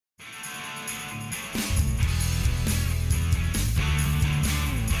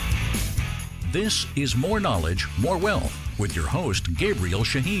This is More Knowledge, More Wealth with your host, Gabriel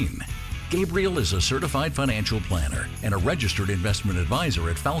Shahin. Gabriel is a certified financial planner and a registered investment advisor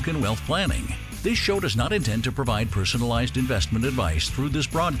at Falcon Wealth Planning. This show does not intend to provide personalized investment advice through this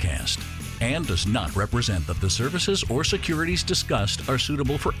broadcast and does not represent that the services or securities discussed are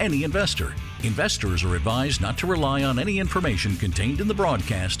suitable for any investor. Investors are advised not to rely on any information contained in the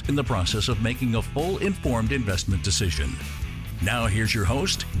broadcast in the process of making a full informed investment decision. Now here's your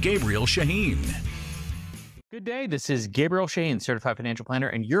host, Gabriel Shahin. Good day. This is Gabriel Shahin, certified financial planner,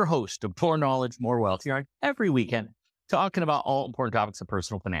 and your host of More Knowledge, More Wealth. Here every weekend talking about all important topics of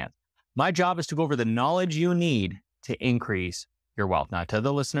personal finance. My job is to go over the knowledge you need to increase your wealth. Now, to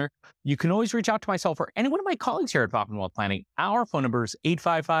the listener, you can always reach out to myself or any one of my colleagues here at Falcon Wealth Planning. Our phone number is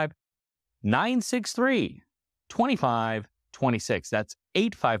 855-963-2526. That's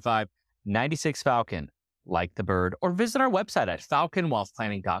 855-96-FALCON, like the bird, or visit our website at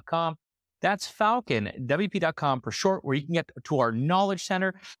falconwealthplanning.com. That's falconwp.com for short, where you can get to our knowledge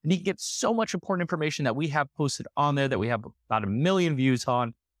center and you can get so much important information that we have posted on there that we have about 1 million views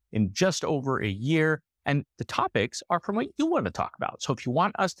on in just over a year. And the topics are from what you want to talk about. So if you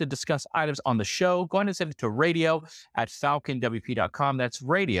want us to discuss items on the show, go ahead and send it to radio@falconwp.com. That's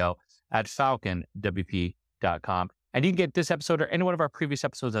radio@falconwp.com. And you can get this episode or any one of our previous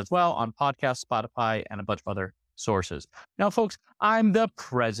episodes as well on podcast, Spotify, and a bunch of other sources. Now, folks, I'm the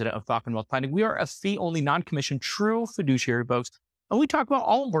president of Falcon Wealth Planning. We are a fee-only, non-commissioned, true fiduciary, folks. And we talk about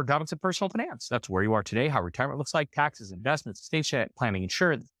all important topics of personal finance. That's where you are today, how retirement looks like, taxes, investments, estate planning,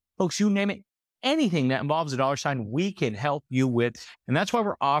 insurance. Folks, you name it, anything that involves a dollar sign, we can help you with. And that's why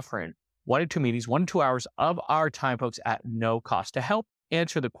we're offering 1 to 2 meetings, 1 to 2 hours of our time, folks, at no cost to help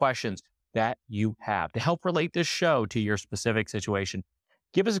answer the questions that you have, to help relate this show to your specific situation.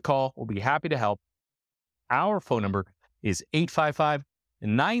 Give us a call. We'll be happy to help. Our phone number is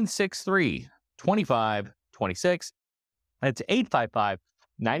 855-963-2526. That's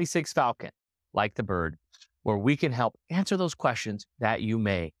 855-96-FALCON, like the bird, where we can help answer those questions that you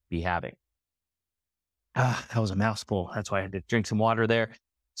may be having. That was a mouthful. That's why I had to drink some water there.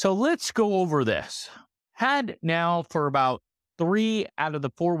 So let's go over this. Had now for about 3 out of the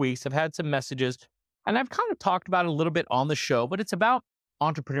 4 weeks, I've had some messages, and I've kind of talked about it a little bit on the show, but it's about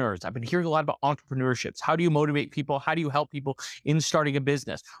entrepreneurs. I've been hearing a lot about entrepreneurships. How do you motivate people? How do you help people in starting a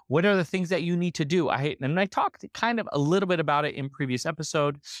business? What are the things that you need to do? I talked kind of a little bit about it in previous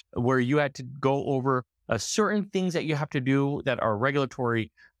episode where you had to go over certain things that you have to do that are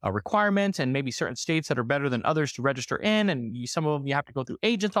regulatory requirements, and maybe certain states that are better than others to register in, and some of them you have to go through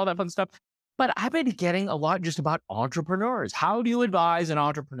agents, all that fun stuff. But I've been getting a lot just about entrepreneurs. How do you advise an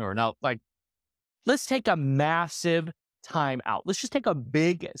entrepreneur? Now, let's take a massive time out. Let's just take a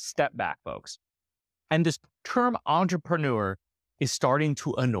big step back, folks. And this term entrepreneur is starting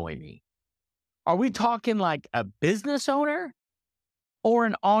to annoy me. Are we talking like a business owner or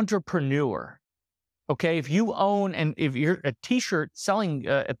an entrepreneur? Okay, if you own, and if you're a t-shirt selling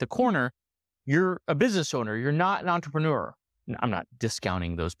at the corner, you're a business owner. You're not an entrepreneur. I'm not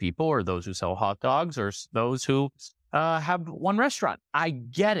discounting those people or those who sell hot dogs or those who have one restaurant. I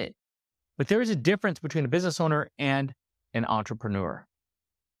get it. But there is a difference between a business owner and an entrepreneur.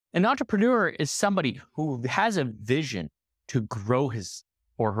 An entrepreneur is somebody who has a vision to grow his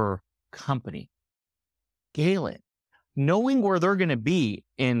or her company, scale it, knowing where they're going to be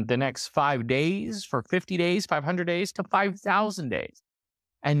in the next 5 days, for 50 days, 500 days to 5,000 days,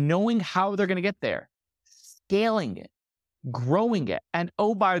 and knowing how they're going to get there, scaling it, growing it. And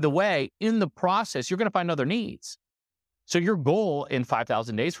oh, by the way, in the process, you're going to find other needs. So your goal in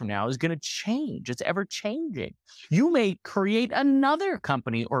 5,000 days from now is going to change. It's ever changing. You may create another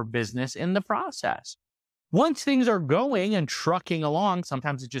company or business in the process. Once things are going and trucking along,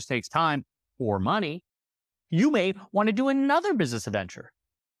 sometimes it just takes time or money, you may want to do another business adventure.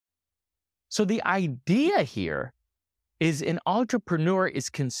 So the idea here is an entrepreneur is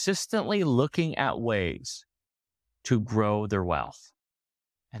consistently looking at ways to grow their wealth.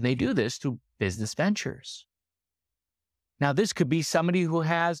 And they do this through business ventures. Now, this could be somebody who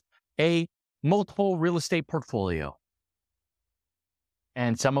has a multiple real estate portfolio.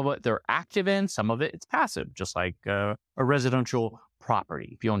 And some of it they're active in, some of it it's passive, just like a residential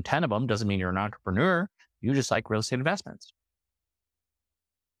property. If you own 10 of them, doesn't mean you're an entrepreneur. You just like real estate investments.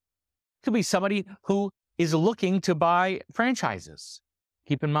 It could be somebody who is looking to buy franchises.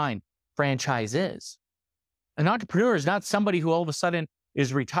 Keep in mind, franchises. An entrepreneur is not somebody who all of a sudden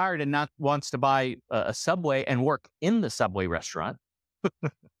is retired and not wants to buy a Subway and work in the Subway restaurant.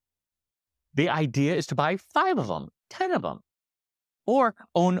 The idea is to buy 5 of them, 10 of them. or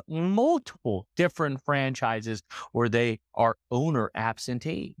own multiple different franchises where they are owner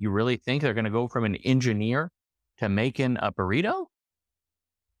absentee. You really think they're going to go from an engineer to making a burrito?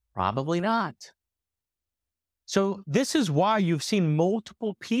 Probably not. So this is why you've seen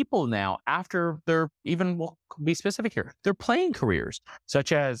multiple people now after their, even, we'll be specific here, their playing careers,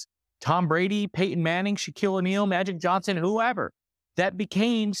 such as Tom Brady, Peyton Manning, Shaquille O'Neal, Magic Johnson, whoever, that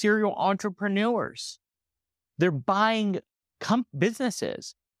became serial entrepreneurs. They're buying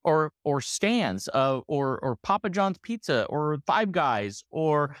businesses or stands or Papa John's Pizza or Five Guys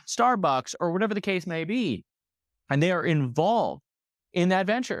or Starbucks or whatever the case may be. And they are involved in that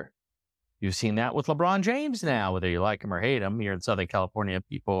venture. You've seen that with LeBron James now, whether you like him or hate him. Here in Southern California,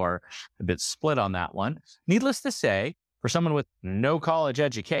 people are a bit split on that one. Needless to say, for someone with no college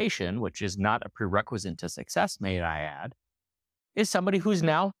education, which is not a prerequisite to success, may I add, is somebody who's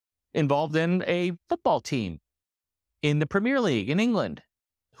now involved in a football team in the Premier League in England,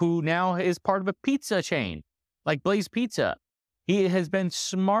 who now is part of a pizza chain like Blaze Pizza. He has been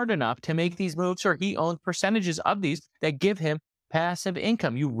smart enough to make these moves, or he owns percentages of these that give him passive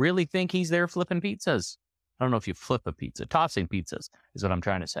income. You really think he's there flipping pizzas? I don't know if you flip a pizza. Tossing pizzas is what I'm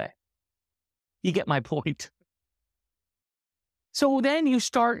trying to say. You get my point. So then you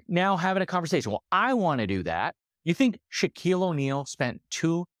start now having a conversation. Well, I want to do that. You think Shaquille O'Neal spent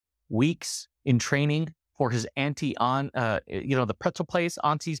 2 weeks in training for his auntie the pretzel place,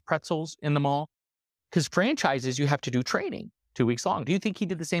 Auntie's Pretzels in the mall? Because franchises, you have to do training 2 weeks long. Do you think he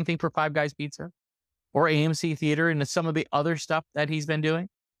did the same thing for Five Guys Pizza or AMC Theater and some of the other stuff that he's been doing?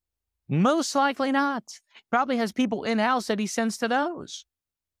 Most likely not. He probably has people in-house that he sends to those.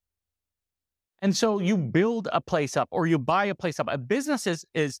 And so you build a place up or you buy a place up. A business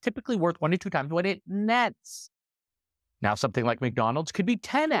is typically worth 1 to 2 times what it nets. Now, something like McDonald's could be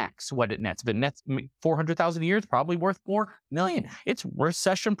 10x what it nets. If it nets $400,000 a year, it's probably worth $4 million. It's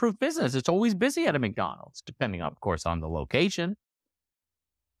recession-proof business. It's always busy at a McDonald's, depending, of course, on the location.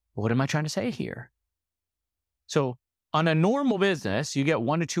 But what am I trying to say here? So on a normal business, you get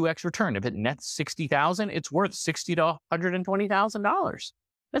 1 to 2x return. If it nets $60,000, it's worth $60,000 to $120,000.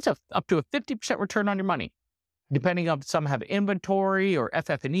 That's up to a 50% return on your money. Depending on, some have inventory or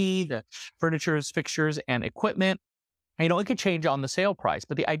FF&E, the furniture, fixtures, and equipment. And, it could change on the sale price,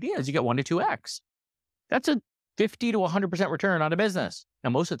 but the idea is you get 1 to 2x. That's a 50 to 100% return on a business. Now,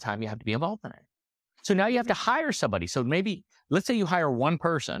 most of the time you have to be involved in it. So now you have to hire somebody. So maybe, let's say you hire one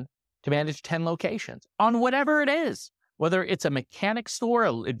person to manage 10 locations on whatever it is, whether it's a mechanic store,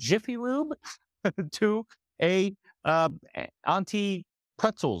 a Jiffy Lube, to a Auntie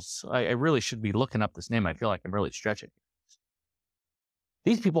Pretzels. I really should be looking up this name. I feel like I'm really stretching.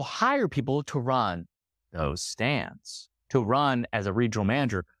 These people hire people to run those stands, to run as a regional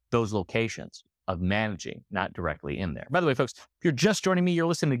manager those locations of managing, not directly in there. By the way, folks, if you're just joining me, you're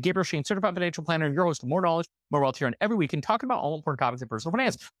listening to Gabriel Shahin, Certified Financial Planner, your host of More Knowledge, More Wealth here on every week and talking about all important topics in personal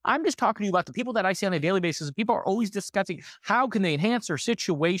finance. I'm just talking to you about the people that I see on a daily basis. People are always discussing how can they enhance their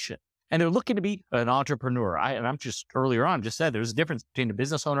situation. And they're looking to be an entrepreneur. I'm just earlier on just said there's a difference between a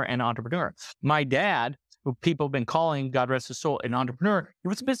business owner and an entrepreneur. My dad, who people have been calling, God rest his soul, an entrepreneur, he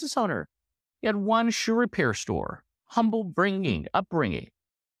was a business owner. He had one shoe repair store, humble upbringing.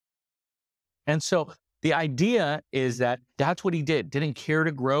 And so the idea is that that's what he did. Didn't care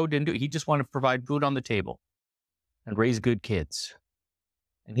to grow, he just wanted to provide food on the table and raise good kids.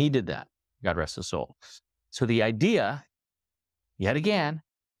 And he did that, God rest his soul. So the idea, yet again,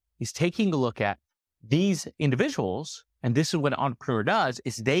 he's taking a look at these individuals, and this is what an entrepreneur does,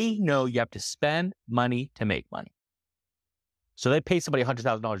 is they know you have to spend money to make money. So they pay somebody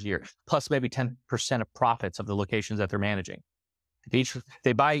 $100,000 a year, plus maybe 10% of profits of the locations that they're managing. If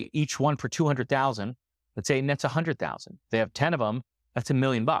they buy each one for $200,000, let's say that's $100,000. They have 10 of them, that's $1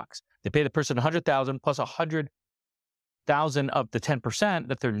 million. They pay the person $100,000 plus $100,000 of the 10%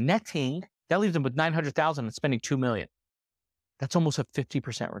 that they're netting. That leaves them with $900,000 and spending $2 million. That's almost a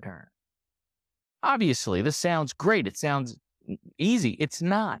 50% return. Obviously, this sounds great. It sounds easy. It's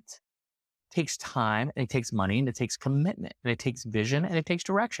not. It takes time, and it takes money, and it takes commitment, and it takes vision, and it takes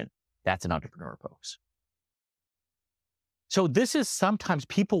direction. That's an entrepreneur, folks. So this is sometimes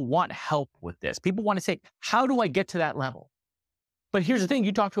people want help with this. People want to say, how do I get to that level? But here's the thing.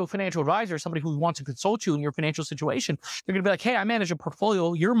 You talk to a financial advisor, somebody who wants to consult you in your financial situation. They're going to be like, hey, I manage a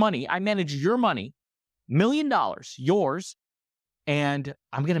portfolio, your money. I manage your money, $1 million, yours. And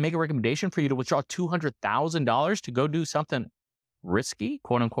I'm going to make a recommendation for you to withdraw $200,000 to go do something risky,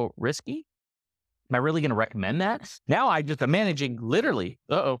 quote unquote risky. Am I really going to recommend that? Now I'm managing literally,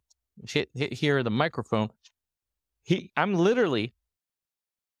 here the microphone. I'm literally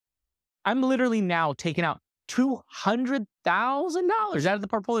now taking out $200,000 $5,000 out of the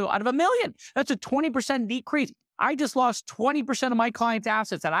portfolio out of $1 million. That's a 20% decrease. I just lost 20% of my clients'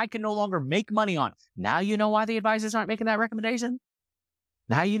 assets that I can no longer make money on. Now you know why the advisors aren't making that recommendation?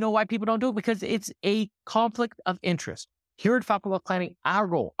 Now you know why people don't do it, because it's a conflict of interest. Here at Falcon Wealth Planning, our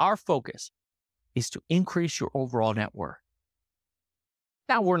goal, our focus is to increase your overall net worth.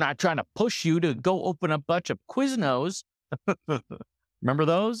 Now, we're not trying to push you to go open a bunch of Quiznos. Remember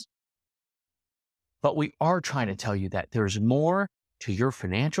those? But we are trying to tell you that there's more to your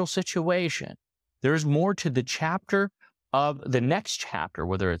financial situation. There's more to the chapter of the next chapter,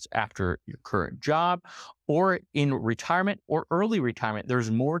 whether it's after your current job or in retirement or early retirement.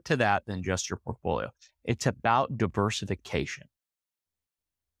 There's more to that than just your portfolio. It's about diversification.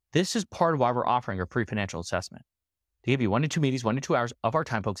 This is part of why we're offering a free financial assessment to give you 1 to 2 meetings, 1 to 2 hours of our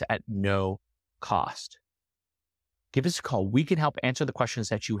time, folks, at no cost. Give us a call. We can help answer the questions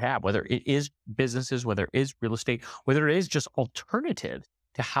that you have, whether it is businesses, whether it is real estate, whether it is just alternatives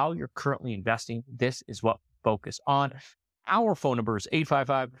to how you're currently investing. This is what we focus on. Our phone number is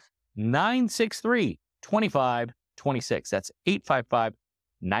 855-963-2526. That's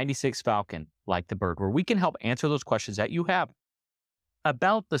 855-96-FALCON, like the bird, where we can help answer those questions that you have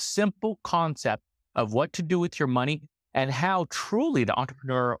about the simple concept of what to do with your money and how truly the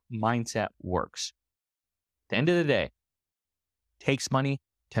entrepreneurial mindset works. At the end of the day, it takes money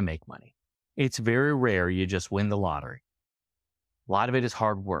to make money. It's very rare you just win the lottery. A lot of it is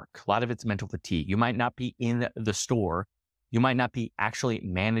hard work. A lot of it's mental fatigue. You might not be in the store. You might not be actually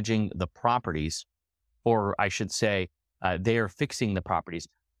managing the properties, or I should say, they are fixing the properties.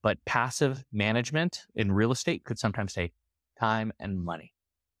 But passive management in real estate could sometimes take time and money.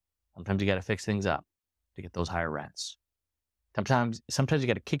 Sometimes you got to fix things up to get those higher rents. Sometimes you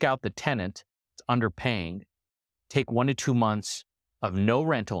got to kick out the tenant that's underpaying, take 1 to 2 months of no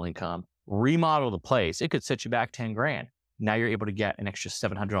rental income, remodel the place. It could set you back 10 grand. Now you're able to get an extra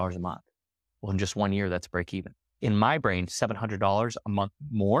 $700 a month. Well, in just 1 year, that's break even. In my brain, $700 a month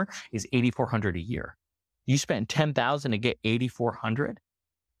more is $8,400 a year. You spend $10,000 to get $8,400.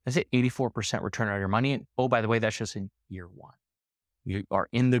 That's an 84% return on your money. And oh, by the way, that's just in year 1. You are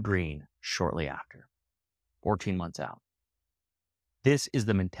in the green shortly after, 14 months out. This is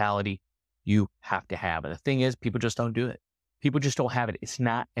the mentality you have to have. And the thing is, people just don't do it. People just don't have it. It's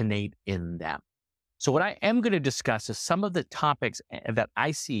not innate in them. So what I am going to discuss is some of the topics that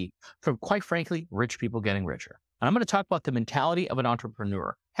I see from, quite frankly, rich people getting richer. And I'm going to talk about the mentality of an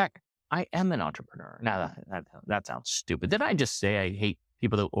entrepreneur. Heck, I am an entrepreneur. Now, that sounds stupid. Did I just say I hate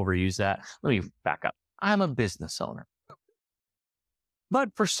people that overuse that? Let me back up. I'm a business owner. But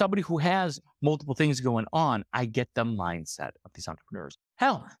for somebody who has multiple things going on, I get the mindset of these entrepreneurs.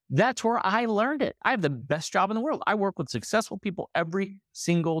 Hell, that's where I learned it. I have the best job in the world. I work with successful people every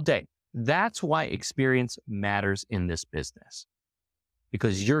single day. That's why experience matters in this business.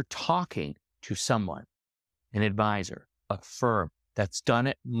 Because you're talking to someone, an advisor, a firm that's done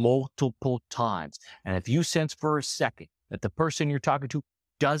it multiple times. And if you sense for a second that the person you're talking to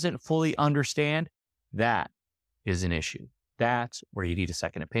doesn't fully understand, that is an issue. That's where you need a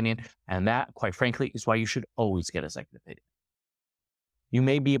second opinion. And that, quite frankly, is why you should always get a second opinion. You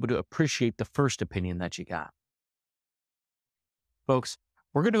may be able to appreciate the first opinion that you got. Folks,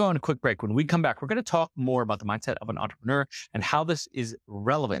 we're going to go on a quick break. When we come back, we're going to talk more about the mindset of an entrepreneur and how this is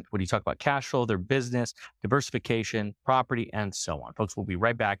relevant when you talk about cash flow, their business, diversification, property, and so on. Folks, we'll be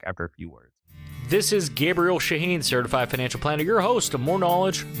right back after a few words. This is Gabriel Shahin, Certified Financial Planner, your host of More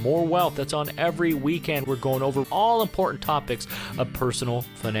Knowledge, More Wealth. That's on every weekend. We're going over all important topics of personal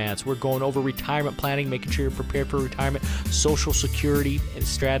finance. We're going over retirement planning, making sure you're prepared for retirement, social security and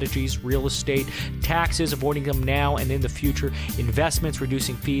strategies, real estate, taxes, avoiding them now and in the future, investments,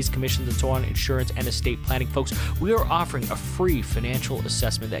 reducing fees, commissions, and so on, insurance, and estate planning. Folks, we are offering a free financial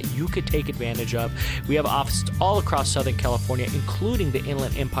assessment that you could take advantage of. We have offices all across Southern California, including the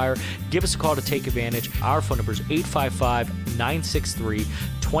Inland Empire. Give us a call to take advantage. Our phone number is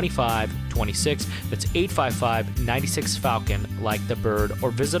 855-963-2526. That's 855-96-FALCON, like the bird, or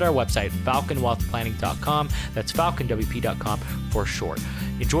visit our website, falconwealthplanning.com. That's falconwp.com for short.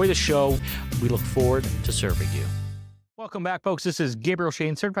 Enjoy the show. We look forward to serving you. Welcome back, folks. This is Gabriel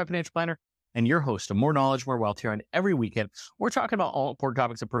Shahin, Certified Financial Planner, and your host of More Knowledge, More Wealth here. And every weekend, we're talking about all important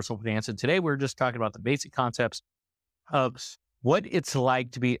topics of personal finance. And today, we're just talking about the basic concepts of what it's like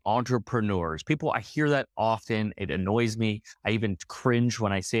to be entrepreneurs. People, I hear that often. It annoys me. I even cringe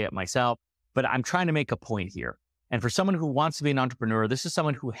when I say it myself, but I'm trying to make a point here. And for someone who wants to be an entrepreneur, this is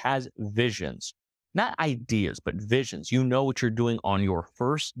someone who has visions, not ideas, but visions. You know what you're doing on your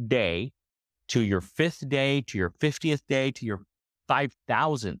first day to your 5th day, to your 50th day, to your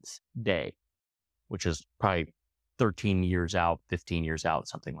 5,000th day, which is probably 13 years out, 15 years out,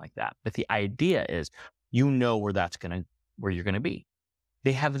 something like that. But the idea is, you know where you're going to be.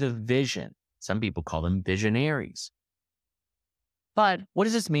 They have the vision. Some people call them visionaries. But what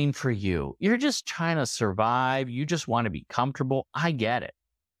does this mean for you? You're just trying to survive. You just want to be comfortable. I get it.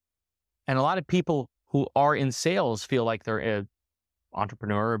 And a lot of people who are in sales feel like they're an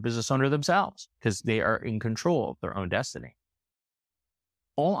entrepreneur or business owner themselves because they are in control of their own destiny.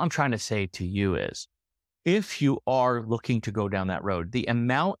 All I'm trying to say to you is, if you are looking to go down that road, the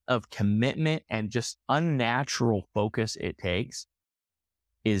amount of commitment and just unnatural focus it takes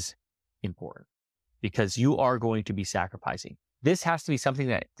is important because you are going to be sacrificing. This has to be something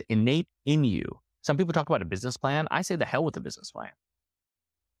that's innate in you. Some people talk about a business plan. I say the hell with the business plan.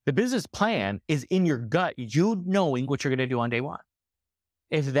 The business plan is in your gut, you knowing what you're going to do on day one.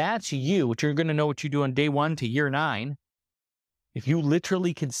 If that's you, what you're going to know what you do on day 1 to year 9, if you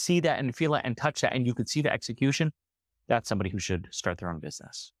literally can see that and feel it and touch that and you can see the execution, that's somebody who should start their own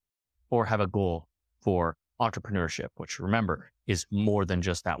business or have a goal for entrepreneurship, which remember is more than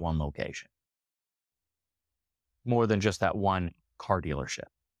just that one location, more than just that one car dealership,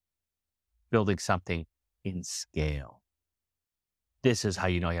 building something in scale. This is how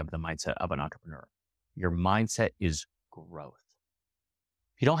you know you have the mindset of an entrepreneur. Your mindset is growth.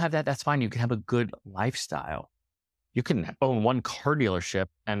 If you don't have that, that's fine. You can have a good lifestyle. You can own one car dealership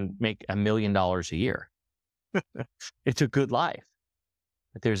and make $1 million a year. It's a good life.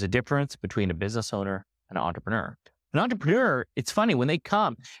 But there's a difference between a business owner and an entrepreneur. An entrepreneur, it's funny, when they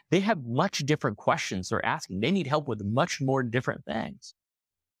come, they have much different questions they're asking. They need help with much more different things.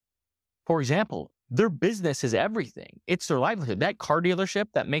 For example, their business is everything. It's their livelihood. That car dealership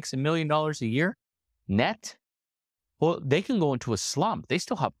that makes $1 million a year net, well, they can go into a slump. They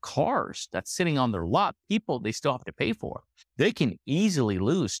still have cars that's sitting on their lot, people they still have to pay for. They can easily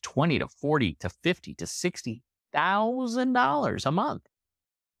lose $20 to $40 to $50 to $60,000 a month.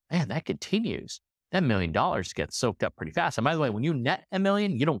 Man, that continues. That $1 million gets soaked up pretty fast. And by the way, when you net $1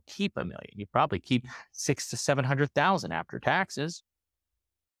 million, you don't keep $1 million. You probably keep $600,000 to $700,000 after taxes.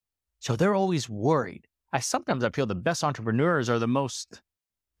 So they're always worried. Sometimes I feel the best entrepreneurs are the most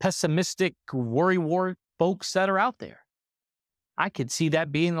pessimistic, worry-wart folks that are out there. I could see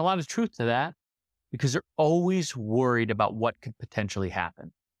that being a lot of truth to that because they're always worried about what could potentially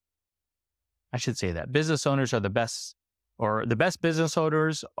happen. I should say that business owners are the best, or the best business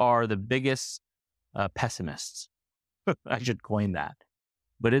owners are the biggest pessimists. I should coin that.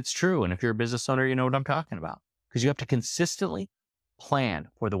 But it's true. And if you're a business owner, you know what I'm talking about because you have to consistently plan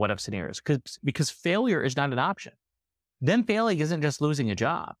for the what-if scenarios because failure is not an option. Them failing isn't just losing a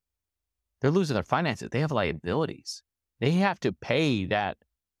job. They're losing their finances. They have liabilities. They have to pay that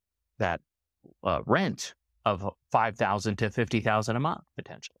rent of $5,000 to $50,000 a month,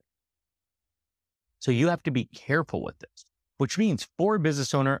 potentially. So you have to be careful with this, which means for a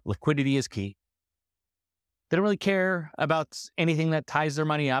business owner, liquidity is key. They don't really care about anything that ties their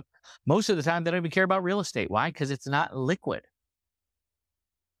money up. Most of the time, they don't even care about real estate. Why? Because it's not liquid.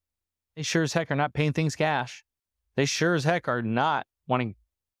 They sure as heck are not paying things cash. They sure as heck are not wanting,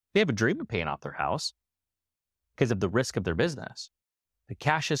 they have a dream of paying off their house because of the risk of their business. The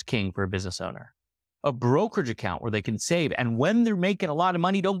cash is king for a business owner. A brokerage account where they can save. And when they're making a lot of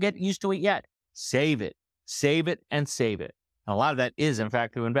money, don't get used to it yet. Save it, and save it. And a lot of that is, in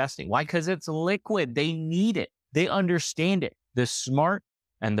fact, through investing. Why? Because it's liquid. They need it. They understand it. The smart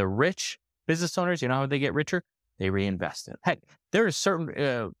and the rich business owners, you know how they get richer? They reinvest it. Heck, there are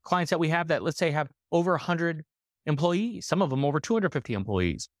certain clients that we have that, let's say, have over 100 employees, some of them over 250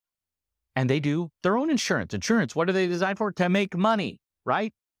 employees. And they do their own insurance. Insurance, what are they designed for? To make money,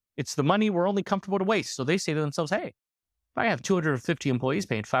 right? It's the money we're only comfortable to waste. So they say to themselves, hey, if I have 250 employees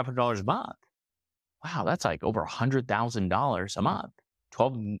paying $500 a month, wow, that's like over $100,000 a month.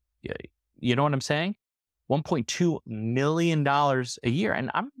 You know what I'm saying? $1.2 million a year. And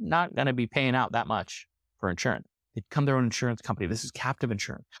I'm not going to be paying out that much for insurance. They become their own insurance company. This is captive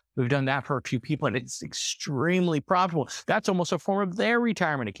insurance. We've done that for a few people and it's extremely profitable. That's almost a form of their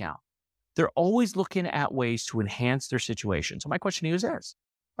retirement account. They're always looking at ways to enhance their situation. So my question to you is this: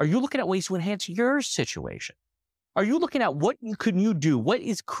 are you looking at ways to enhance your situation? Are you looking at what can you do? What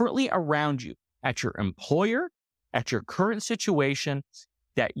is currently around you at your employer, at your current situation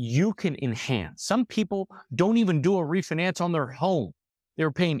that you can enhance? Some people don't even do a refinance on their home. They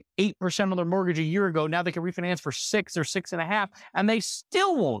were paying 8% on their mortgage a year ago. Now they can refinance for 6 or 6.5, and they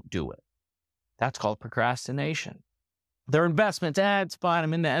still won't do it. That's called procrastination. Their investments, it's fine.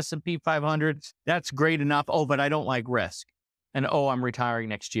 I'm in the S&P 500. That's great enough. Oh, but I don't like risk. And oh, I'm retiring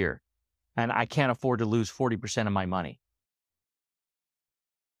next year. And I can't afford to lose 40% of my money.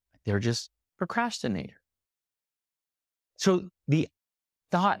 They're just procrastinators. So the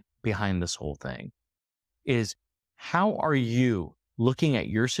thought behind this whole thing is, how are you looking at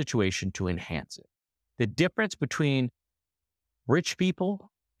your situation to enhance it? The difference between rich people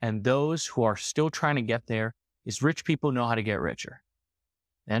and those who are still trying to get there is rich people know how to get richer.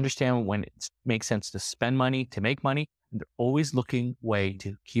 They understand when it makes sense to spend money, to make money, and they're always looking way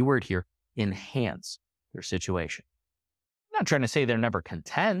to, keyword here, enhance their situation. I'm not trying to say they're never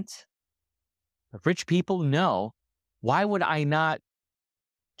content, but rich people know, why would I not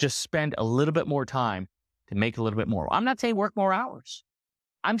just spend a little bit more time to make a little bit more? I'm not saying work more hours.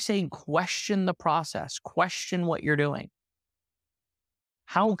 I'm saying question the process, question what you're doing.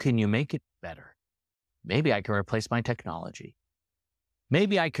 How can you make it better? Maybe I can replace my technology.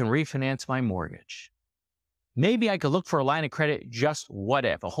 Maybe I can refinance my mortgage. Maybe I could look for a line of credit. Just what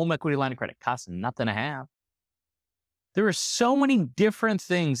if? A home equity line of credit costs nothing to have. There are so many different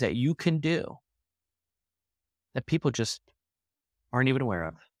things that you can do that people just aren't even aware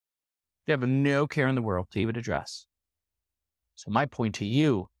of. They have no care in the world to even address. So my point to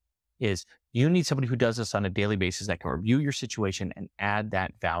you is, you need somebody who does this on a daily basis, that can review your situation and add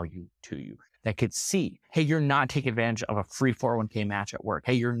that value to you, that could see, hey, you're not taking advantage of a free 401k match at work.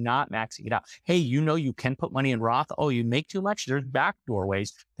 Hey, you're not maxing it out. Hey, you can put money in Roth. Oh, you make too much? There's backdoor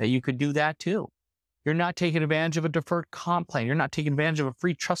ways that you could do that too. You're not taking advantage of a deferred comp plan. You're not taking advantage of a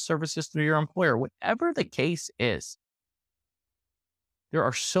free trust services through your employer. Whatever the case is, there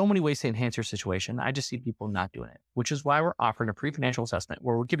are so many ways to enhance your situation. I just see people not doing it, which is why we're offering a free financial assessment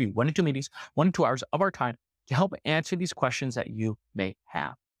where we'll give you 1 to 2 meetings, 1 to 2 hours of our time to help answer these questions that you may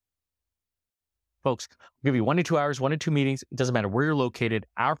have. Folks, we'll give you 1 to 2 hours, 1 to 2 meetings. It doesn't matter where you're located.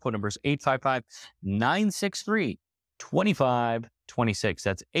 Our phone number is 855-963-2526.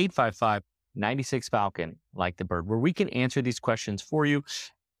 That's 855-96-FALCON, like the bird, where we can answer these questions for you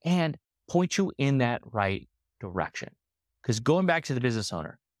and point you in that right direction. Because going back to the business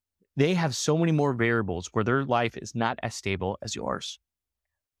owner, they have so many more variables where their life is not as stable as yours.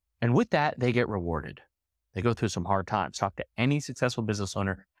 And with that, they get rewarded. They go through some hard times. Talk to any successful business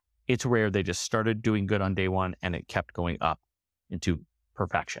owner. It's rare they just started doing good on day one and it kept going up into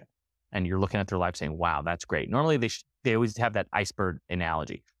perfection. And you're looking at their life saying, wow, that's great. Normally, they always have that iceberg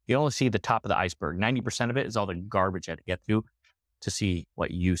analogy. You only see the top of the iceberg. 90% of it is all the garbage you had to get through to see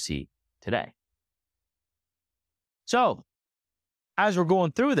what you see today. So, as we're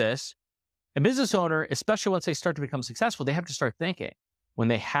going through this, a business owner, especially once they start to become successful, they have to start thinking, when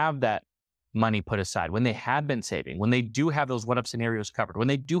they have that money put aside, when they have been saving, when they do have those what-if scenarios covered, when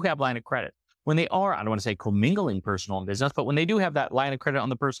they do have line of credit, when they are, I don't want to say commingling personal and business, but when they do have that line of credit on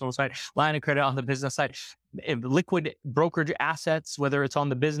the personal side, line of credit on the business side, liquid brokerage assets, whether it's on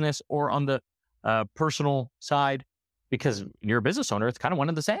the business or on the personal side, because you're a business owner, it's kind of one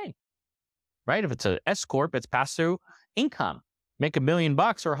and the same, right? If it's an S Corp, it's pass-through income. Make $1 million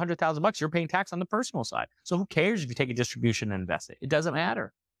or $100,000, you're paying tax on the personal side. So who cares if you take a distribution and invest it? It doesn't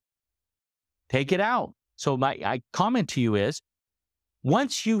matter. Take it out. So my comment to you is,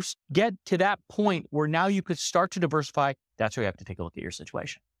 once you get to that point where now you could start to diversify, that's where you have to take a look at your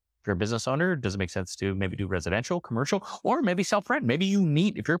situation. If you're a business owner, does it make sense to maybe do residential, commercial, or maybe self-rent? Maybe you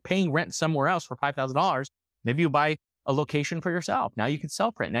need, if you're paying rent somewhere else for $5,000, maybe you buy a location for yourself. Now you can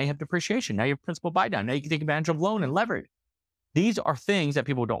self-rent. Now you have depreciation. Now you have principal buy down. Now you can take advantage of loan and leverage. These are things that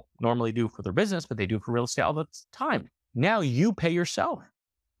people don't normally do for their business, but they do for real estate all the time. Now you pay yourself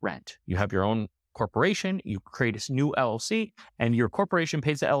rent. You have your own corporation, you create a new LLC, and your corporation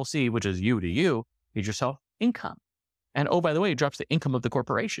pays the LLC, which is you to you, pays yourself income. And oh, by the way, it drops the income of the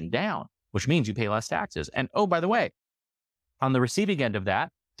corporation down, which means you pay less taxes. And oh, by the way, on the receiving end of that,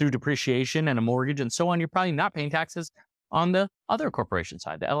 through depreciation and a mortgage and so on, you're probably not paying taxes on the other corporation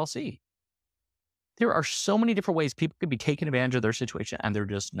side, the LLC. There are so many different ways people could be taking advantage of their situation, and they're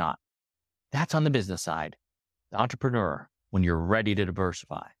just not. That's on the business side, the entrepreneur, when you're ready to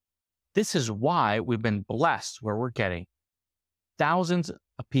diversify. This is why we've been blessed where we're getting thousands of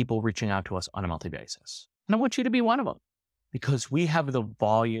people reaching out to us on a monthly basis. And I want you to be one of them, because we have the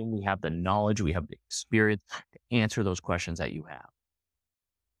volume, we have the knowledge, we have the experience to answer those questions that you have.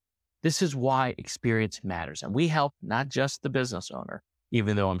 This is why experience matters. And we help not just the business owner,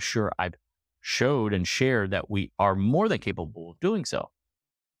 even though I'm sure I've showed and shared that we are more than capable of doing so,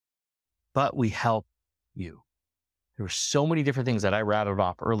 but we help you. There are so many different things that I rattled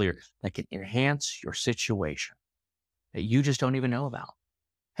off earlier that can enhance your situation that you just don't even know about.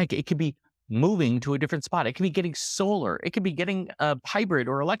 Heck, it could be moving to a different spot. It could be getting solar. It could be getting a hybrid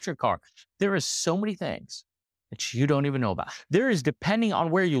or electric car. There is so many things that you don't even know about. There is, depending on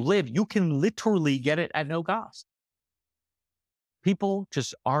where you live, you can literally get it at no cost. People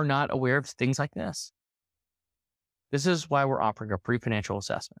just are not aware of things like this. This is why we're offering a free financial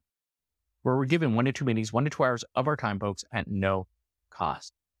assessment, where we're given 1 to 2 meetings, 1 to 2 hours of our time, folks, at no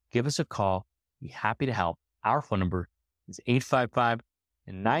cost. Give us a call. Be happy to help. Our phone number is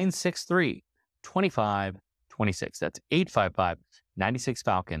 855-963-2526. That's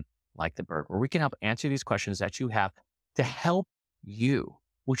 855-96-FALCON, like the bird, where we can help answer these questions that you have to help you,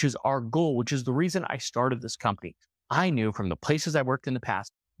 which is our goal, which is the reason I started this company. I knew from the places I worked in the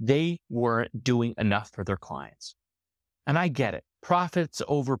past, they weren't doing enough for their clients. And I get it. Profits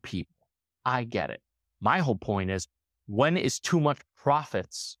over people. I get it. My whole point is, when is too much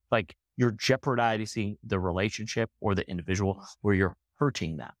profits, like you're jeopardizing the relationship or the individual, where you're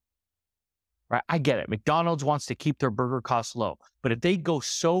hurting them, right? I get it. McDonald's wants to keep their burger costs low, but if they go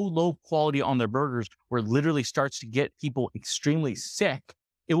so low quality on their burgers where it literally starts to get people extremely sick,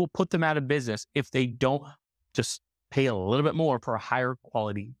 it will put them out of business if they don't just pay a little bit more for a higher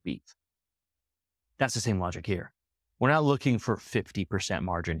quality beef. That's the same logic here. We're not looking for 50%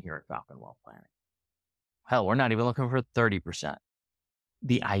 margin here at Falcon Wealth Planning. Hell, we're not even looking for 30%.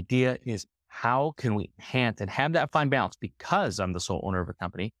 The idea is, how can we enhance and have that fine balance? Because I'm the sole owner of a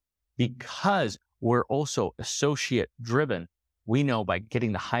company, because we're also associate driven, we know by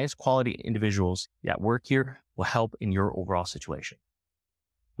getting the highest quality individuals that work here will help in your overall situation.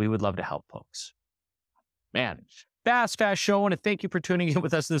 We would love to help, folks. Man, fast show. I want to thank you for tuning in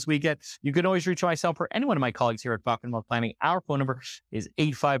with us this weekend. You can always reach myself or any one of my colleagues here at Falcon Wealth Planning. Our phone number is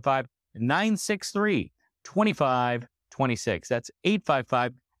 855-963-2526. That's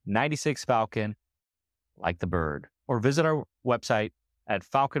 855-96-FALCON, like the bird. Or visit our website at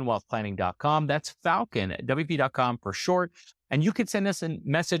falconwealthplanning.com. That's falconwp.com for short. And you can send us a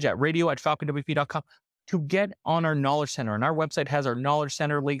message at radio@falconwp.com to get on our Knowledge Center. And our website has our Knowledge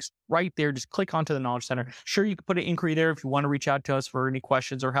Center links right there. Just click onto the Knowledge Center. Sure, you can put an inquiry there if you want to reach out to us for any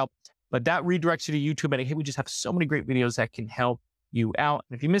questions or help, but that redirects you to YouTube. And hey, we just have so many great videos that can help you out.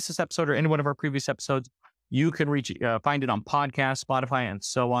 And if you missed this episode or any one of our previous episodes, you can find it on podcasts, Spotify, and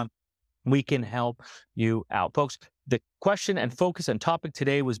so on. We can help you out. Folks, the question and focus and topic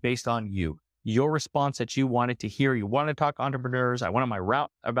today was based on you. Your response that you wanted to hear. You wanted to talk entrepreneurs. I went on my rant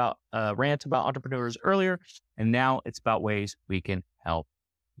about entrepreneurs earlier, and now it's about ways we can help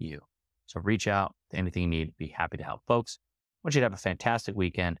you. So reach out to anything you need. Be happy to help. Folks, I want you to have a fantastic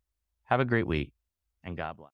weekend. Have a great week, and God bless.